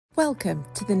Welcome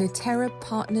to the Neterra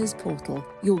Partners Portal,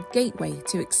 your gateway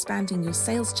to expanding your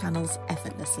sales channels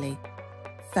effortlessly.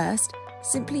 First,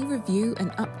 simply review and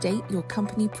update your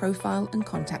company profile and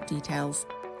contact details.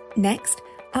 Next,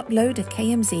 upload a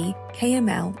KMZ,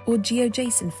 KML, or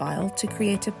geo-json file to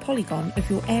create a polygon of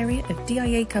your area of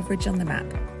DIA coverage on the map.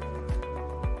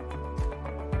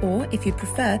 Or, if you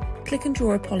prefer, click and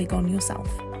draw a polygon yourself.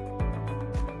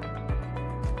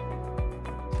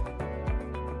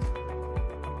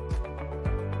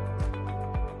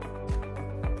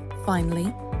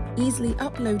 Finally, easily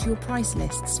upload your price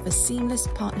lists for seamless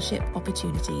partnership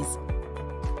opportunities.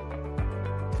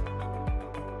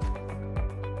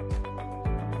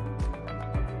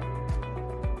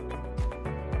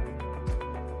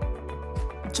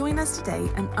 Join us today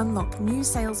and unlock new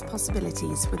sales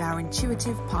possibilities with our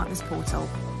intuitive Partners Portal.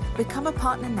 Become a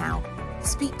partner now.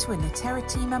 Speak to a Neterra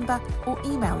team member or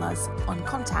email us on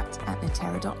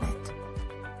contact@neterra.net.